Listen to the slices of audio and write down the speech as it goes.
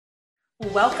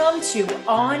Welcome to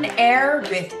On Air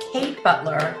with Kate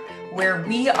Butler, where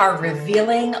we are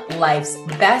revealing life's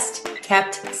best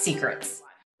kept secrets.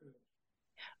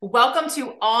 Welcome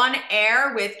to On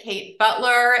Air with Kate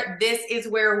Butler. This is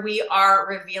where we are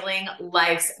revealing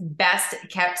life's best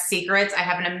kept secrets. I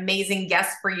have an amazing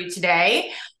guest for you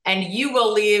today, and you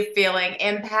will leave feeling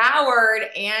empowered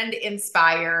and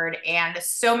inspired and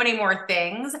so many more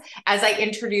things as I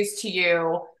introduce to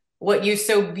you what you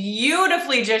so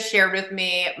beautifully just shared with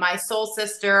me, my soul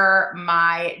sister,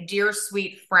 my dear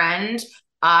sweet friend,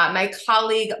 my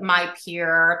colleague, my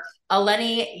peer,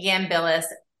 Eleni Yiambilis,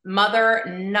 mother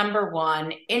number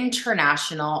one,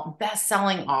 international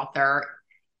bestselling author,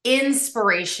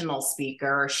 inspirational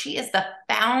speaker. She is the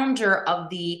founder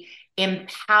of the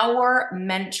Empower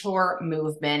Mentor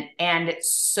movement and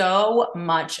so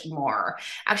much more.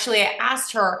 Actually, I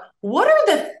asked her, what are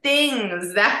the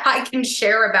things that I can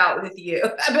share about with you,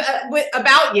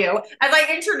 about you as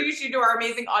I introduce you to our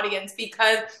amazing audience?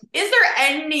 Because is there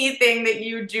anything that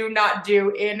you do not do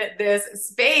in this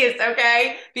space?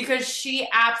 Okay. Because she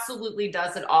absolutely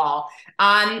does it all.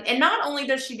 And not only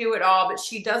does she do it all, but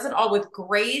she does it all with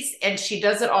grace, and she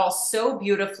does it all so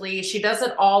beautifully. She does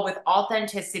it all with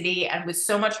authenticity and with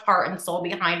so much heart and soul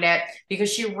behind it,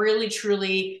 because she really,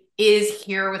 truly is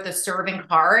here with a serving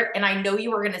heart. And I know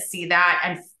you are going to see that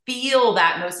and feel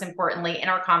that, most importantly, in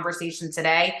our conversation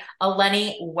today.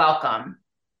 Eleni, welcome.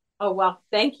 Oh, well,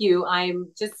 thank you. I'm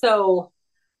just so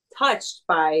touched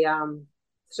by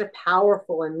such a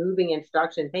powerful and moving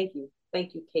introduction. Thank you.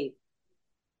 Thank you, Kate,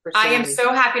 for I am sharing.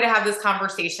 so happy to have this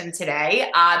conversation today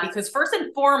because first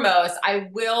and foremost, I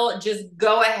will just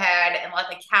go ahead and let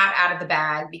the cat out of the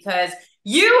bag, because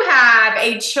you have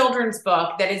a children's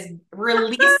book that is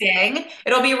releasing.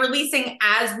 It'll be releasing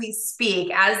as we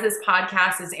speak, as this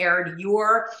podcast is aired.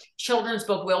 Your children's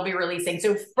book will be releasing.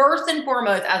 So first and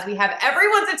foremost, as we have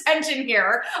everyone's attention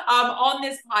here on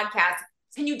this podcast,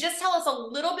 can you just tell us a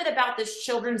little bit about this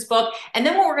children's book? And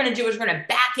then what we're going to do is we're going to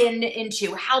back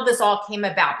into how this all came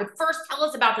about. But first, tell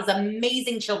us about this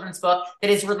amazing children's book that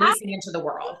is releasing into the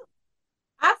world.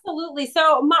 Absolutely.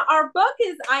 So our book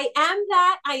is I Am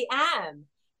That I Am.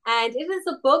 And it is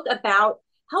a book about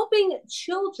helping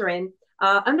children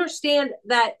understand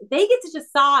that they get to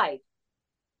decide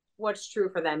what's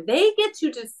true for them. They get to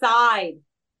decide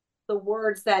the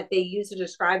words that they use to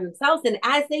describe themselves. And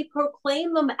as they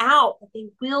proclaim them out, they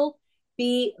will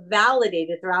be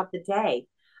validated throughout the day.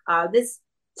 This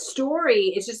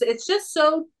story is it's just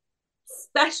so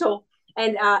special.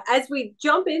 And as we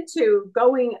jump into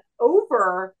going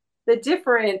over the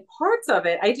different parts of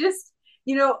it, I just,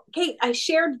 Kate, I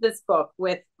shared this book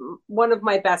with one of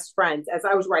my best friends as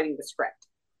I was writing the script.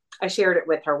 I shared it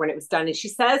with her when it was done. And she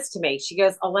says to me, she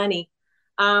goes, Eleni,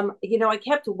 I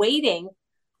kept waiting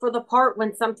for the part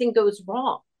when something goes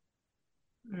wrong.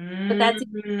 But that's,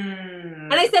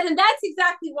 and I said, and that's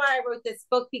exactly why I wrote this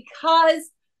book, because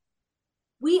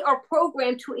we are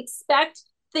programmed to expect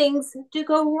things to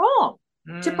go wrong,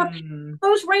 to prepare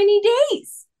those rainy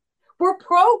days. We're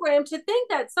programmed to think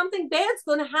that something bad's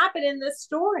going to happen in this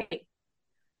story.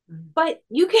 But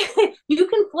you can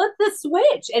flip the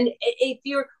switch. And if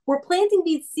we're planting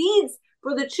these seeds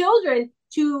for the children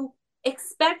to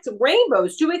expect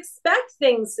rainbows, to expect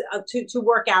things to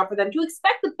work out for them, to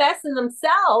expect the best in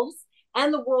themselves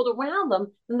and the world around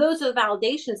them. And those are the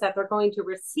validations that they're going to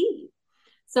receive.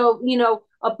 So,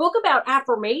 a book about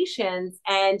affirmations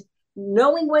and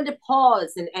knowing when to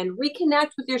pause and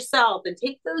reconnect with yourself and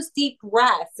take those deep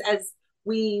breaths, as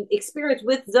we experience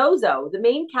with Zozo, the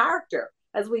main character,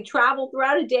 as we travel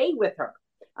throughout a day with her.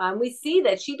 We see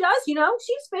that she does,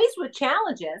 she's faced with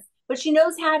challenges, but she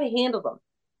knows how to handle them.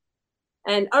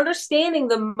 And understanding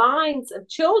the minds of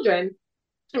children,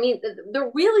 I mean,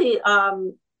 they're really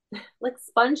like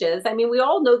sponges. I mean, we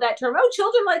all know that term. Oh,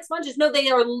 children like sponges. No,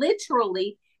 they are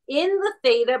literally in the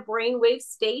theta brainwave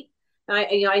state.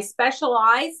 I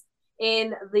specialize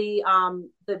in the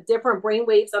different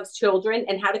brainwaves of children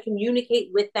and how to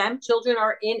communicate with them. Children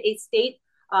are in a state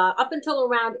up until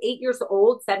around 8 years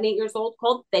old, 7, 8 years old,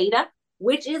 called theta,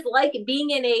 which is like being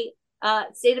in a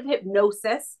state of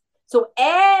hypnosis. So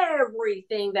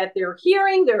everything that they're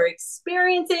hearing, they're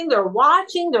experiencing, they're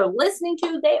watching, they're listening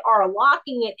to, they are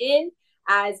locking it in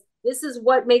as this is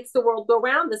what makes the world go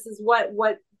round. This is what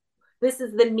this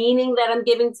is the meaning that I'm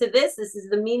giving to this. This is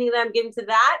the meaning that I'm giving to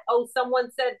that. Oh,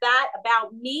 someone said that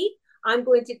about me. I'm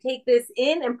going to take this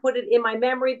in and put it in my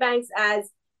memory banks as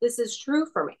this is true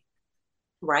for me.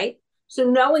 Right?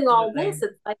 So knowing all this,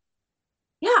 it's like,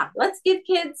 yeah, let's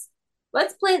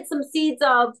plant some seeds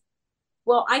of,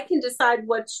 well, I can decide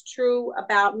what's true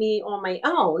about me on my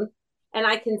own. and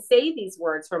I can say these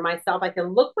words for myself. I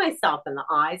can look myself in the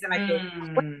eyes, and I can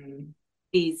Mm.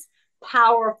 these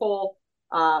powerful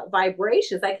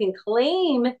vibrations. I can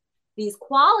claim these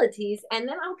qualities, and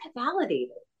then I'll get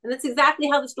validated. And that's exactly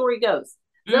how the story goes.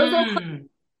 Zozo claims Mm.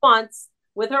 once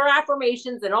with her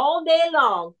affirmations, and all day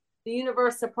long, the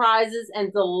universe surprises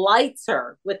and delights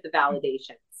her with the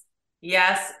validations.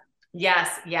 Yes,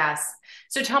 yes, yes.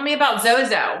 So tell me about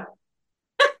Zozo.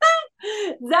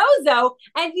 Zozo,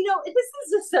 and this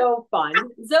is just so fun.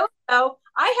 Zozo,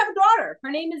 I have a daughter. Her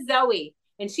name is Zoe,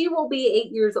 and she will be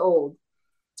 8 years old.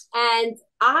 And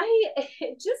I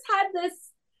just had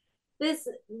this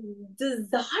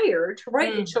desire to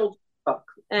write a Mm. children's book.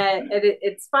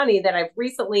 It's funny that I've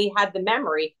recently had the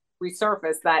memory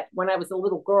resurface that when I was a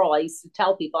little girl, I used to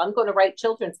tell people I'm going to write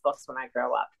children's books when I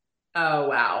grow up. Oh,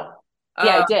 wow.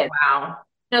 Yeah, I Oh, did. wow.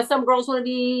 Some girls want to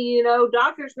be,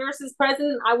 doctors, nurses,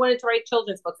 president. I wanted to write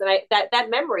children's books, and that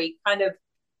memory kind of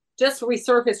just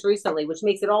resurfaced recently, which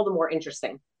makes it all the more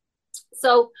interesting.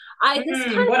 So I this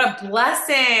kind What a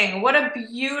blessing. What a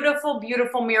beautiful,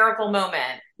 beautiful miracle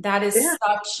moment. That of is yeah,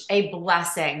 such a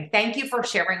blessing. Thank you for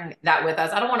sharing that with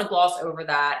us. I don't want to gloss over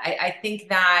that. I think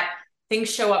that things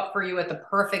show up for you at the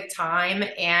perfect time,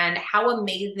 and how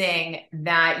amazing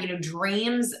that,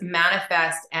 dreams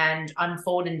manifest and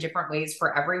unfold in different ways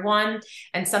for everyone.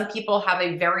 And some people have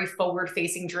a very forward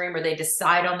facing dream, or they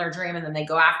decide on their dream and then they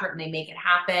go after it and they make it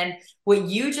happen. What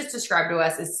you just described to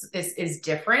us is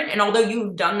different. And although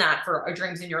you've done that for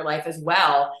dreams in your life as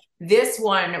well, this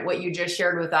one, what you just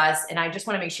shared with us, and I just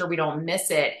want to make sure we don't miss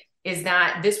it, is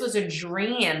that this was a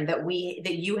dream that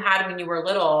you had when you were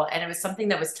little, and it was something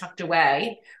that was tucked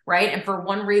away, right? And for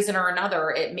one reason or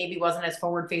another, it maybe wasn't as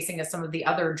forward facing as some of the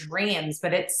other dreams,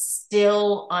 but it's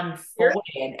still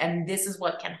unfolded. And this is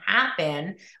what can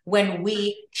happen when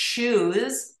we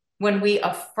choose, when we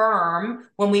affirm,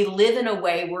 when we live in a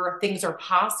way where things are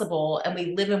possible, and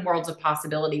we live in worlds of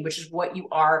possibility, which is what you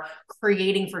are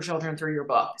creating for children through your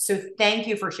book. So thank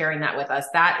you for sharing that with us.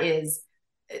 That is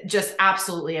just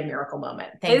absolutely a miracle moment.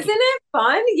 Thank you. isn't it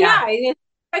fun? Yeah. Yeah, it's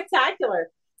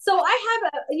spectacular. So I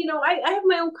have I have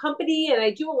my own company, and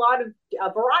I do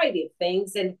a variety of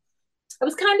things. And I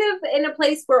was kind of in a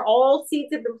place where all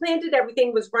seeds had been planted,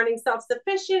 everything was running self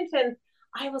sufficient, and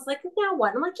I was like, now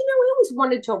what? I'm like, I always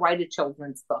wanted to write a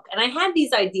children's book, and I had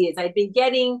these ideas. I'd been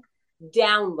getting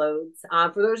downloads.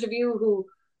 For those of you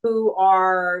who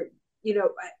are you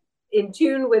know in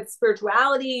tune with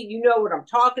spirituality, you know what I'm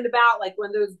talking about. Like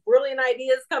when those brilliant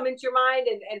ideas come into your mind.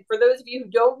 And for those of you who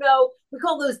don't know, we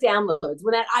call those downloads.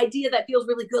 When that idea that feels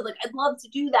really good, like I'd love to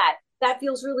do that. That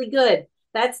feels really good.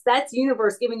 That's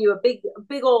universe giving you a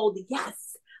big old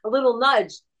yes, a little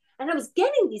nudge. And I was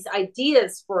getting these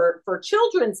ideas for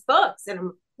children's books, and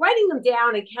I'm writing them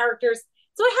down in characters.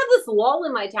 So I have this lull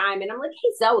in my time, and I'm like, hey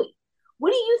Zoe,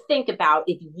 what do you think about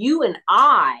if you and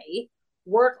I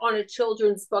work on a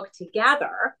children's book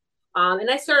together? And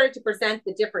I started to present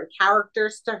the different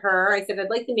characters to her. I said, I'd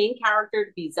like the main character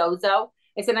to be Zozo.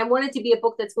 I said, I want it to be a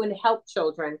book that's going to help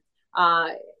children.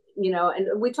 And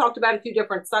we talked about a few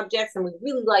different subjects, and we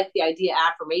really liked the idea of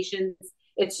affirmations.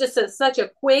 It's just such a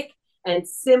quick and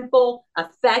simple,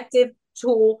 effective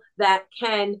tool that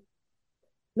can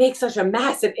make such a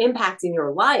massive impact in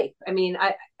your life. I mean,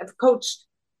 I've coached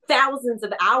thousands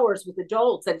of hours with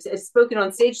adults. I've spoken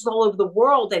on stages all over the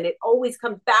world, and it always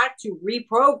comes back to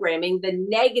reprogramming the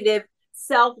negative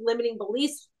self-limiting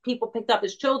beliefs people picked up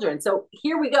as children. So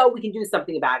here we go. We can do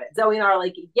something about it. Zoe and I are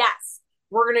like, yes,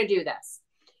 we're going to do this.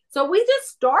 So we just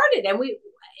started, and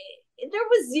there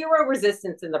was zero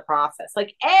resistance in the process.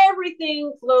 Like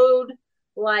everything flowed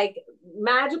like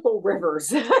magical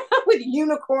rivers with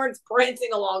unicorns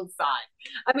prancing alongside.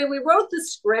 I mean, we wrote the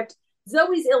script.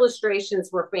 Zoe's illustrations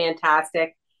were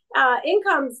fantastic. In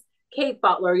comes Kate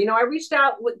Butler. I reached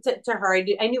out to her.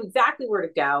 I knew exactly where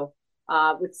to go.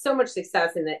 With so much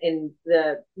success in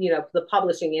the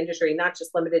publishing industry, not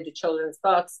just limited to children's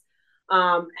books.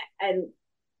 And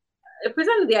I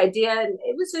presented the idea, and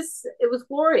it was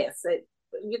glorious.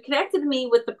 You connected me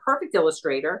with the perfect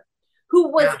illustrator who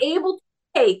was Yeah. able to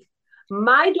take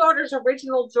my daughter's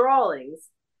original drawings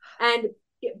and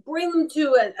bring them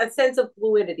to a sense of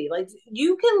fluidity. Like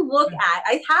you can look at,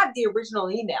 I have the original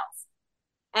emails,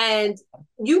 and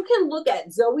you can look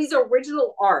at Zoe's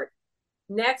original art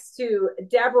next to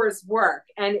Deborah's work,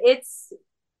 and it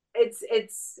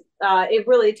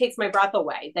really takes my breath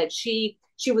away that she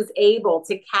was able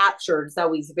to capture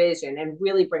Zoe's vision and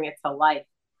really bring it to life.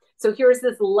 So here's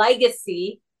this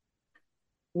legacy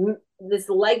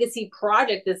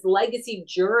project, this legacy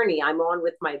journey I'm on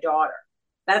with my daughter.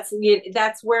 That's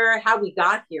how we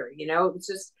got here. It's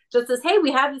just just says, hey,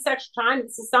 we have this extra time.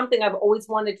 This is something I've always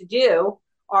wanted to do.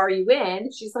 Are you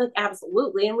in? She's like,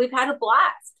 absolutely. And we've had a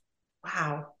blast.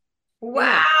 Wow.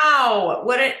 Yeah. Wow.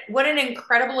 What an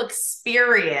incredible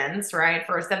experience, right?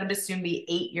 For a 7 to soon be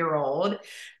 8-year-old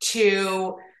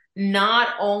to not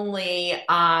only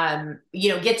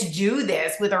get to do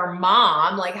this with our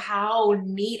mom, like how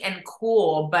neat and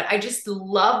cool, but I just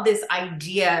love this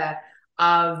idea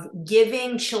of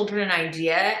giving children an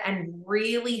idea and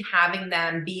really having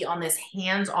them be on this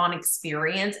hands-on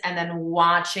experience and then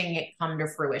watching it come to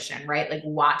fruition, right? Like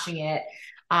watching it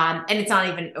and it's not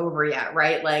even over yet,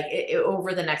 right? Like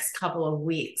over the next couple of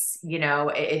weeks,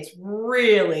 it's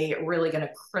really, really going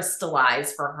to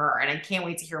crystallize for her. And I can't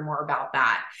wait to hear more about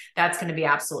that. That's going to be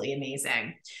absolutely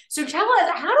amazing. So tell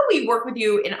us, how do we work with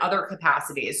you in other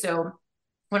capacities? So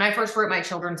when I first wrote my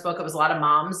children's book, it was a lot of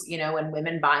moms, and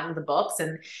women buying the books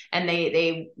and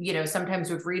they, sometimes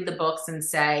would read the books and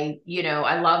say,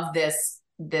 I love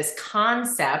this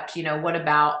concept, what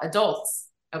about adults?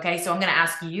 Okay, so I'm going to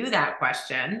ask you that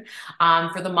question.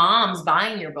 For the moms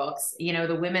buying your books,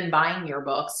 the women buying your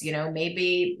books,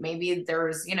 maybe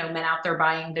there's, men out there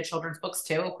buying the children's books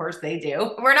too. Of course they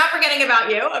do. We're not forgetting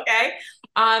about you.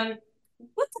 Okay.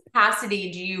 What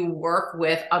capacity do you work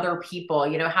with other people?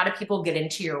 How do people get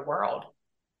into your world?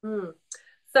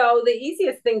 So the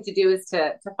easiest thing to do is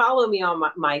to follow me on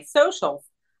my socials,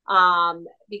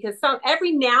 because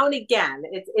every now and again,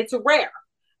 it's rare.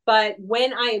 But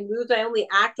when I am moved, I only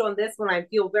act on this when I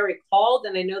feel very called.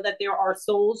 And I know that there are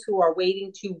souls who are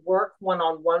waiting to work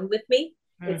one-on-one with me.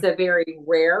 It's a very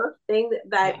rare thing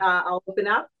that I'll open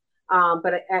up.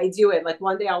 But I do it. Like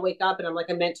one day I'll wake up and I'm like,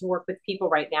 I'm meant to work with people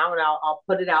right now. And I'll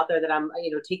put it out there that I'm,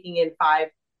 taking in five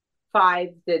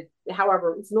to,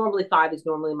 however, it's normally 5 is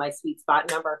normally my sweet spot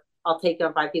number. I'll take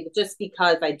on 5 people just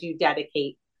because I do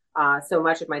dedicate so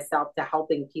much of myself to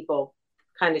helping people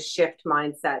kind of shift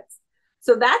mindsets.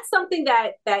 So that's something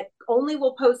that only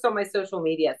will post on my social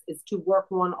media is to work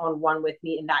one-on-one with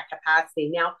me in that capacity.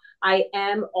 Now, I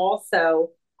am also,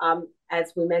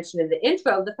 as we mentioned in the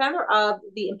intro, the founder of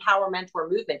the Empower Mentor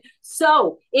movement.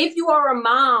 So if you are a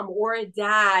mom or a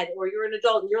dad or you're an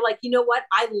adult and you're like, you know what,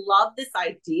 I love this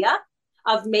idea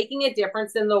of making a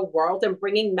difference in the world and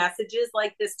bringing messages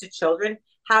like this to children,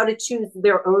 how to choose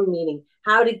their own meaning,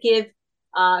 how to give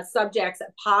subjects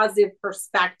a positive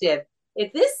perspective.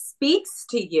 If this speaks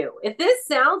to you, if this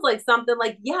sounds like something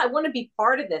like, yeah, I want to be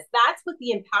part of this, that's what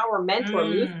the Empower Mentor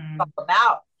movement is all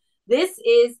about. This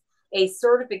is a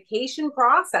certification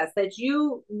process that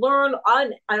you learn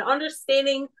on an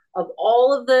understanding of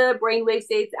all of the brainwave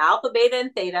states, alpha, beta,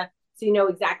 and theta, so you know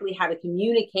exactly how to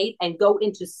communicate and go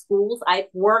into schools. I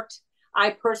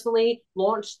personally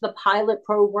launched the pilot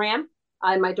program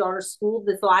in my daughter's school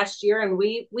this last year, and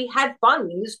we had fun.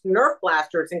 We used Nerf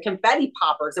blasters and confetti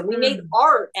poppers, and we made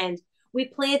art, and we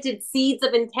planted seeds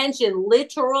of intention,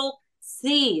 literal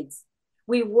seeds.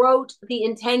 We wrote the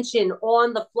intention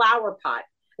on the flower pot.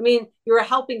 I mean, you're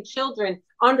helping children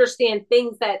understand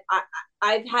things that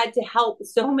I've had to help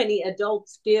so many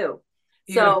adults do.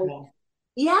 Beautiful.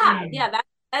 So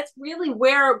that's really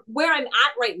where I'm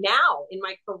at right now in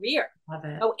my career. Love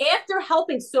it. So after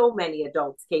helping so many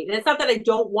adults, Kate, and it's not that I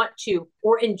don't want to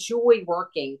or enjoy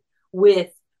working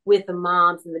with the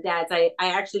moms and the dads. I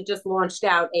actually just launched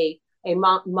out a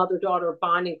mother-daughter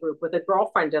bonding group with a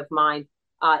girlfriend of mine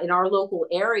in our local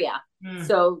area.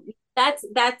 So that's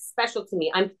special to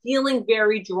me. I'm feeling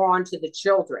very drawn to the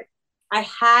children. I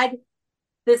had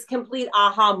this complete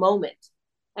aha moment.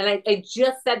 And I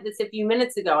just said this a few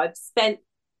minutes ago. I've spent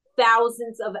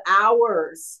thousands of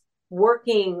hours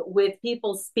working with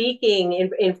people, speaking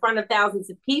in front of thousands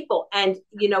of people. And,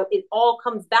 it all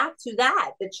comes back to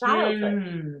that, the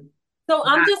childhood. So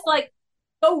I'm just like,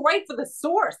 go right for the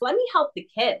source. Let me help the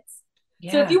kids.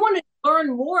 Yeah. So if you want to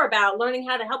learn more about learning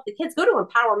how to help the kids, go to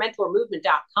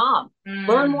empowermentormovement.com.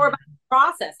 Learn more about the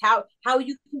process, how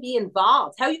you can be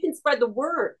involved, how you can spread the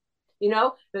word.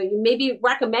 Maybe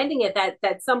recommending it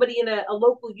that somebody in a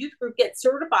local youth group gets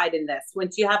certified in this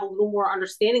once you have a little more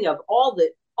understanding of all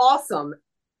the awesome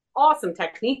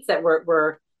techniques that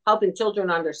we're helping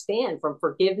children understand, from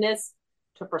forgiveness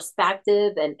to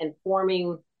perspective and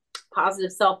forming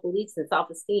positive self-beliefs and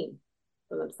self-esteem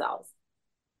for themselves.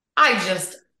 I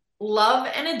just love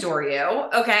and adore you.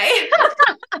 Okay.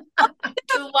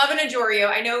 Love and adore you.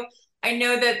 I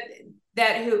know that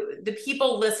the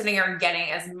people listening are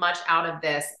getting as much out of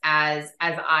this as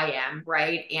I am,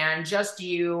 right? And just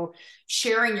you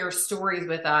sharing your stories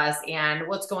with us and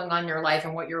what's going on in your life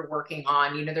and what you're working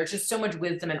on. There's just so much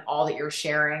wisdom in all that you're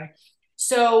sharing.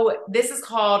 So this is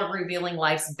called Revealing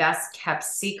Life's Best Kept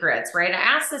Secrets, right? I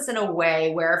asked this in a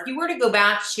way where if you were to go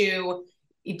back to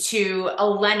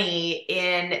Eleni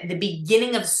in the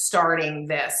beginning of starting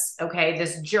this, okay,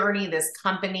 this journey, this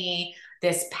company,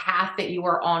 this path that you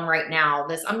are on right now,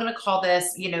 this, I'm going to call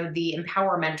this, the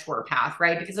Empower Mentor path,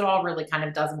 right? Because it all really kind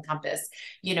of does encompass,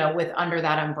 with under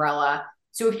that umbrella.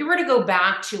 So if you were to go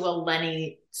back to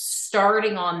Eleni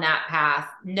starting on that path,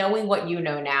 knowing what you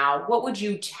know now, what would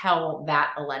you tell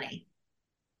that Eleni?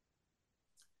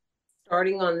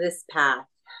 Starting on this path,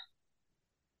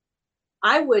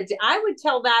 I would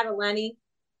tell that Eleni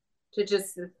to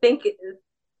just think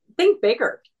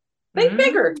bigger. Think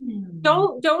bigger.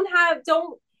 Don't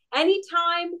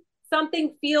anytime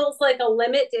something feels like a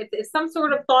limit, if some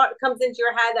sort of thought comes into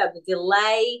your head of a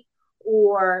delay,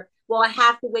 or well, I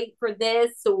have to wait for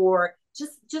this, or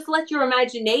just let your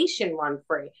imagination run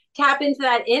free. Tap into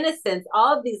that innocence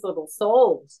of these little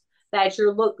souls that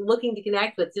you're looking to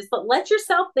connect with. Just let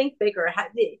yourself think bigger.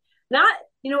 Not,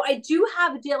 I do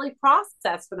have a daily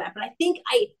process for that, but I think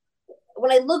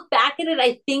when I look back at it,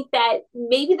 I think that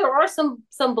maybe there are some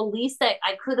beliefs that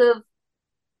I could have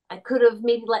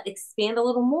maybe let expand a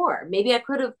little more. Maybe I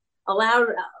could have allow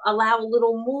a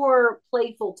little more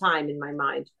playful time in my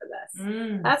mind for this.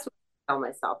 That's what I tell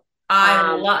myself.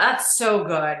 I love that's so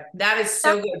good. That is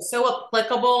so good, so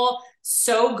applicable,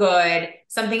 so good.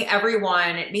 Something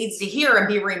everyone needs to hear and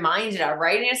be reminded of,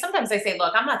 right? And sometimes I say,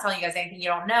 look, I'm not telling you guys anything you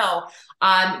don't know,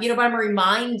 but I'm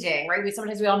reminding, right?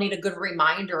 Sometimes we all need a good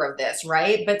reminder of this,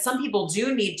 right? But some people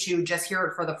do need to just hear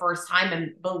it for the first time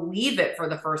and believe it for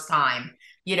the first time.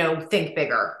 Think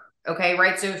bigger, okay,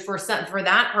 right? So for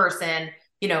that person,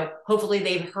 hopefully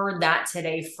they've heard that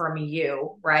today from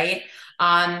you, right?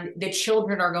 The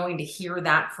children are going to hear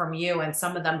that from you, and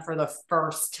some of them for the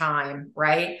first time,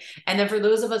 right? And then for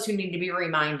those of us who need to be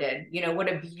reminded, what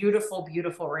a beautiful,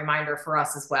 beautiful reminder for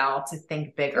us as well to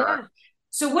think bigger. Yeah.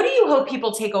 So what do you hope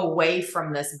people take away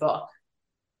from this book?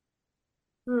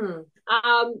 What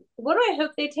do I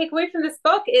hope they take away from this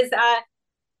book is a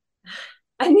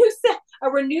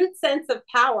renewed sense of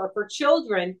power for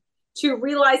children to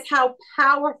realize how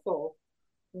powerful,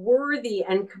 worthy,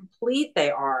 and complete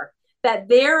they are, that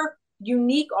their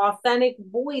unique, authentic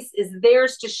voice is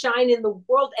theirs to shine in the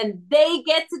world, and they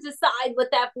get to decide what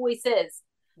that voice is.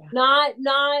 Yeah.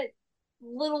 Not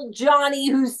little Johnny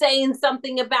who's saying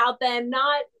something about them,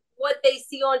 not what they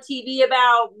see on TV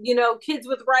about, kids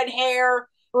with red hair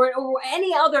or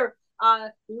any other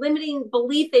limiting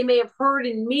belief they may have heard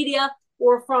in media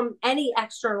or from any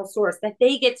external source, that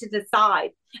they get to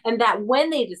decide. And that when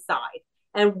they decide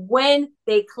and when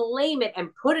they claim it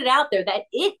and put it out there, that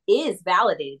it is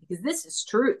validated, because this is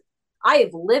truth. I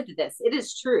have lived this. It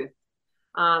is truth.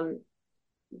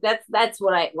 That's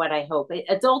what I hope.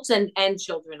 Adults and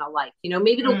children alike.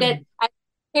 Maybe it'll get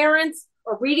parents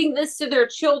are reading this to their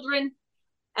children.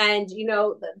 And,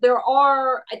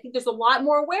 I think there's a lot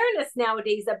more awareness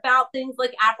nowadays about things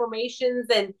like affirmations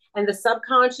and the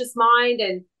subconscious mind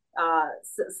and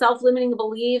self-limiting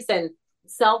beliefs and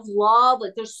self-love.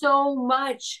 Like there's so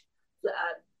much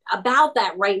about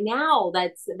that right now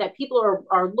that people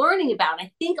are learning about.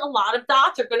 I think a lot of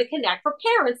dots are going to connect for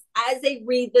parents as they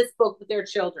read this book with their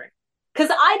children. Because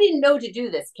I didn't know to do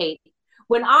this, Kate.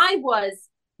 When I was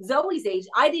Zoe's age,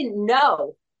 I didn't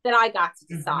know that I got to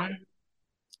decide. Mm-hmm.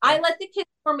 I let the kids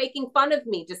who were making fun of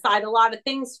me decide a lot of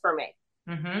things for me.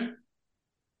 Mm-hmm.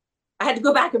 I had to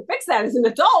go back and fix that as an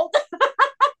adult.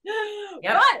 Yep.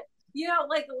 But,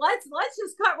 let's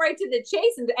just cut right to the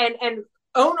chase and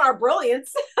own our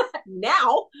brilliance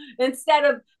now, instead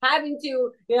of having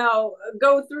to,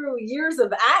 go through years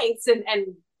of angst and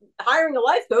hiring a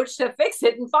life coach to fix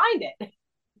it and find it.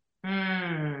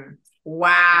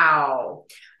 Wow.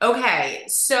 Okay.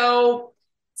 So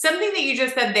something that you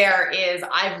just said there is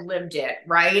I've lived it,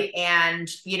 right? And,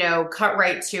 cut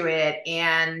right to it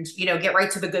and, get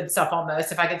right to the good stuff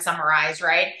almost, if I could summarize,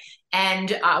 right?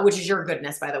 And which is your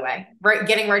goodness, by the way, right?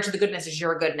 Getting right to the goodness is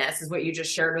your goodness, is what you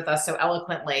just shared with us so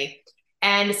eloquently.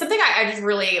 And something I just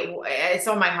really, it's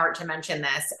on my heart to mention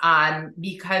this,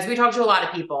 because we talk to a lot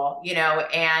of people,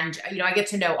 and, I get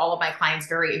to know all of my clients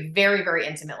very, very, very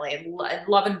intimately. I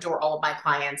love and adore all of my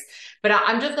clients, but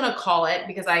I'm just going to call it,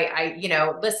 because I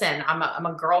listen, I'm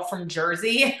a girl from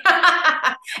Jersey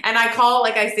and I call it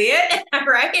like I see it,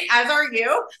 right? As are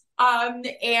you.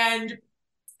 And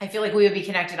I feel like we would be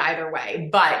connected either way,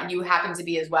 but you happen to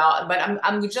be as well. But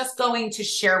I'm just going to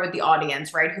share with the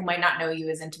audience, right, who might not know you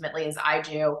as intimately as I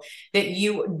do, that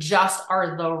you just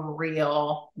are the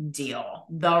real deal,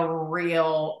 the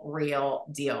real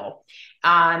deal.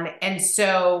 And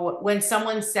so when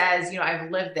someone says, I've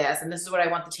lived this and this is what I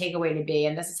want the takeaway to be,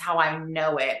 and this is how I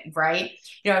know it, right?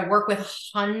 I work with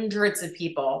hundreds of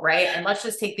people, right? And let's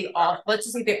just take the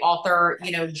author,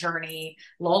 journey.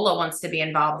 Lola wants to be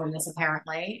involved in this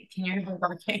apparently. Can you hear her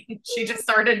barking? She just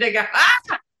started to go,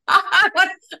 I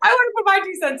want to put my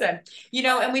 2 cents in,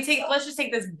 and let's just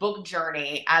take this book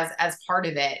journey as part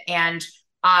of it. And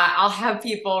I'll have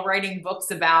people writing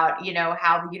books about,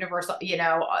 how the universe,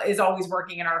 is always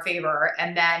working in our favor.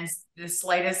 And then the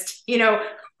slightest,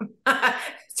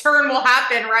 turn will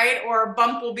happen, right? Or a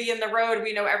bump will be in the road.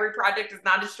 We know every project is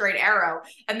not a straight arrow,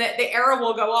 and that the arrow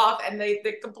will go off and they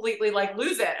completely like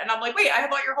lose it. And I'm like, wait, I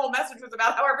thought your whole message was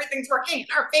about how everything's working in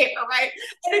our favor, right?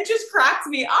 And it just cracks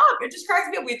me up. It just cracks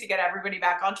me up. We have to get everybody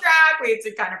back on track. We have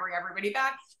to kind of bring everybody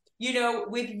back,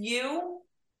 with you.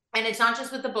 And it's not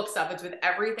just with the book stuff, it's with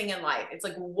everything in life. It's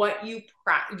like what you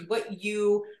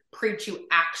preach, you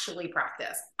actually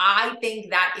practice. I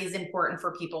think that is important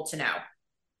for people to know.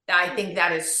 I think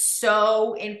that is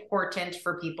so important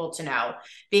for people to know,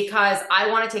 because I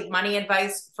want to take money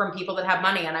advice from people that have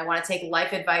money, and I want to take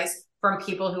life advice from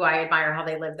people who I admire how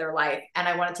they live their life. And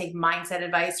I want to take mindset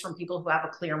advice from people who have a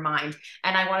clear mind.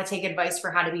 And I want to take advice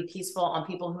for how to be peaceful on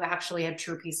people who actually have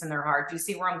true peace in their heart. Do you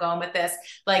see where I'm going with this?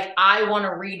 Like, I want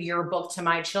to read your book to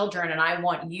my children, and I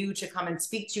want you to come and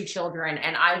speak to children.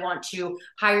 And I want to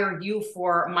hire you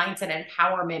for mindset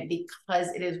empowerment, because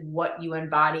it is what you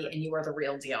embody and you are the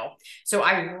real deal. So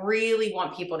I really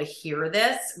want people to hear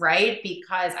this, right?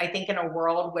 Because I think in a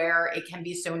world where it can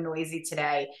be so noisy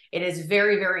today, it is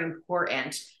very, very important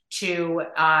to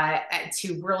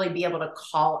really be able to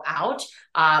call out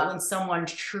when someone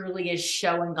truly is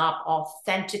showing up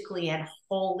authentically and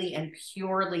wholly and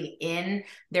purely in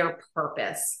their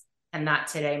purpose. And that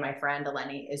today, my friend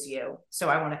Eleni, is you. So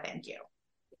I want to thank you.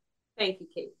 Thank you,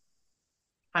 Kate.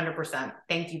 100%.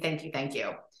 Thank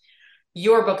you.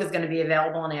 Your book is going to be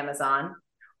available on Amazon.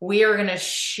 We are going to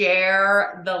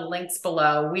share the links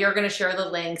below. We are going to share the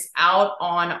links out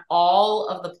on all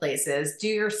of the places. Do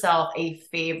yourself a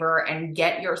favor and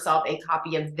get yourself a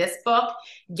copy of this book.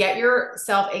 Get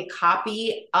yourself a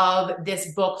copy of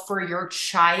this book for your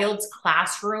child's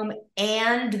classroom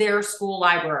and their school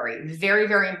library. Very,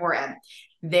 very important.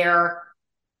 Their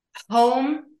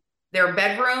home, their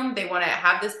bedroom, they want to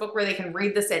have this book where they can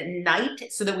read this at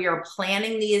night, so that we are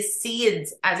planting these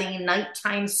seeds as a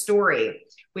nighttime story.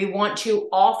 We want to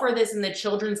offer this in the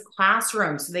children's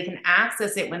classroom so they can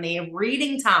access it when they have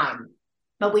reading time.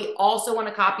 But we also want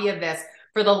a copy of this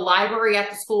for the library at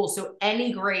the school, so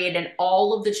any grade and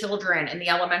all of the children in the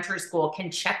elementary school can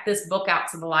check this book out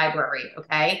to the library,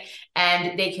 okay?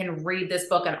 And they can read this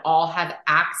book and all have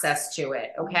access to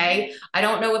it, okay? I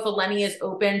don't know if Eleni is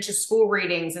open to school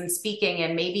readings and speaking,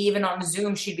 and maybe even on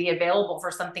Zoom she'd be available for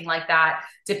something like that,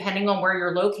 depending on where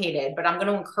you're located. But I'm going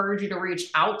to encourage you to reach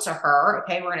out to her,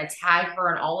 okay? We're going to tag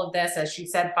her in all of this. As she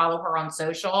said, follow her on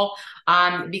social,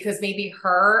 because maybe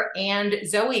her and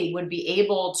Zoe would be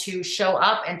able to show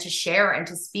up and to share and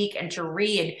to speak and to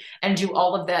read and do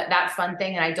all of that fun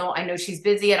thing. And I know she's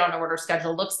busy. I don't know what her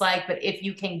schedule looks like, but if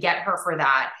you can get her for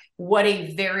that, what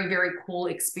a very, very cool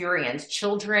experience.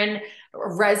 Children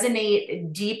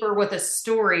resonate deeper with a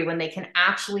story when they can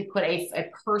actually put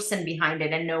a person behind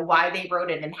it and know why they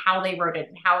wrote it and how they wrote it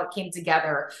and how it came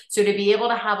together. So to be able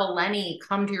to have Eleni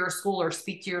come to your school or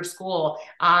speak to your school,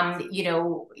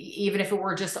 even if it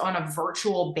were just on a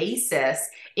virtual basis,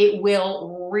 it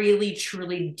will really,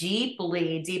 truly,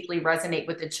 deeply, deeply resonate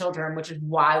with the children, which is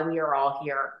why we are all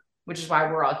here.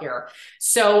 We're all here.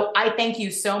 So I thank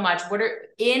you so much.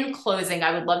 In closing,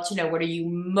 I would love to know, what are you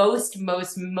most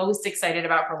excited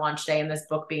about for launch day and this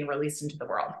book being released into the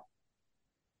world?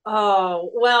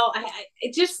 Oh, well,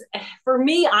 for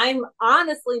me, I'm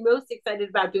honestly most excited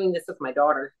about doing this with my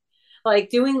daughter, like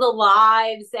doing the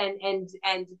lives and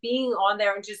being on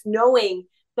there and just knowing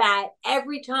that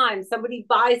every time somebody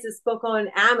buys this book on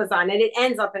Amazon and it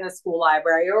ends up in a school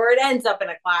library or it ends up in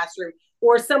a classroom,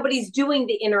 or somebody's doing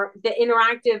the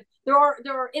interactive, there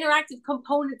are interactive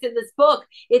components in this book.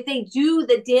 If they do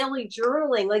the daily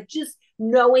journaling, like just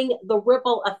knowing the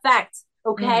ripple effect,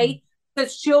 okay?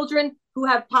 Because children who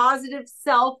have positive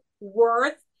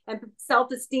self-worth and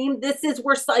self-esteem, this is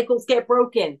where cycles get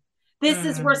broken. This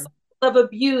is where cycles of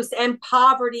abuse and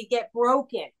poverty get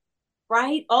broken,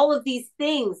 right? All of these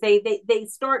things, they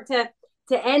start to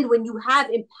end when you have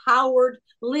empowered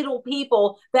little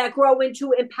people that grow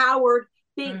into empowered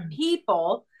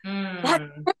people. That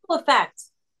ripple effect.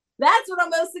 That's what I'm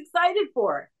most excited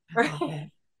for. Right? Yeah.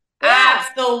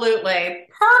 Absolutely.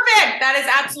 Perfect. That is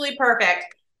absolutely perfect.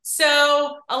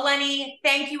 So, Eleni,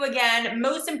 thank you again.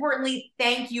 Most importantly,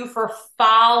 thank you for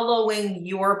following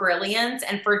your brilliance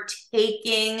and for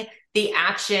taking the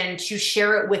action to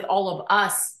share it with all of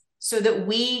us so that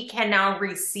we can now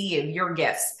receive your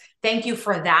gifts. Thank you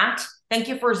for that. Thank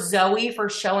you for Zoe for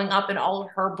showing up in all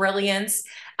of her brilliance,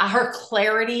 her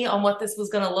clarity on what this was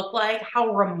going to look like.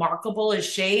 How remarkable is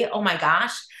she? Oh my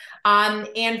gosh.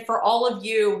 And for all of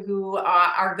you who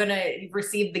are going to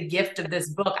receive the gift of this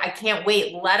book, I can't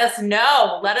wait. Let us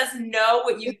know. Let us know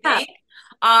what you think.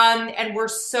 And we're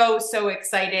so, so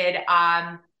excited.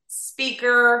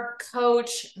 Speaker,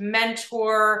 coach,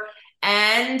 mentor,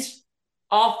 and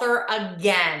author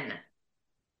again.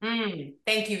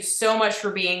 Thank you so much for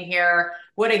being here.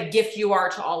 What a gift you are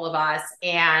to all of us.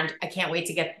 And I can't wait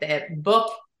to get the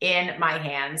book in my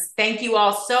hands. Thank you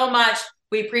all so much.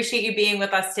 We appreciate you being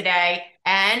with us today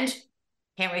and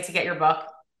can't wait to get your book.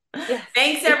 Yes.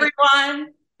 Thanks,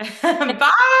 everyone.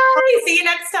 Bye. See you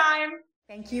next time.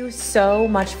 Thank you so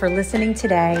much for listening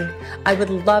today. I would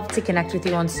love to connect with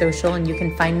you on social, and you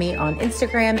can find me on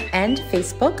Instagram and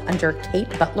Facebook under Kate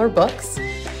Butler Books.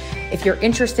 If you're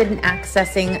interested in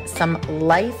accessing some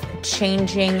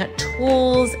life-changing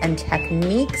tools and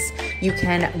techniques, you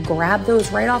can grab those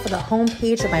right off of the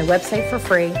homepage of my website for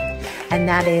free, and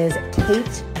that is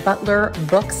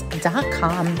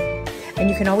katebutlerbooks.com. And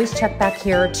you can always check back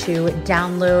here to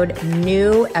download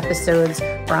new episodes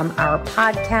from our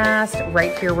podcast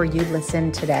right here where you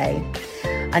listen today.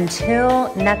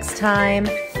 Until next time,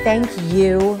 thank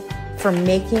you for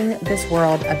making this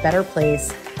world a better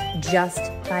place just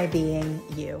by being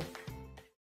you.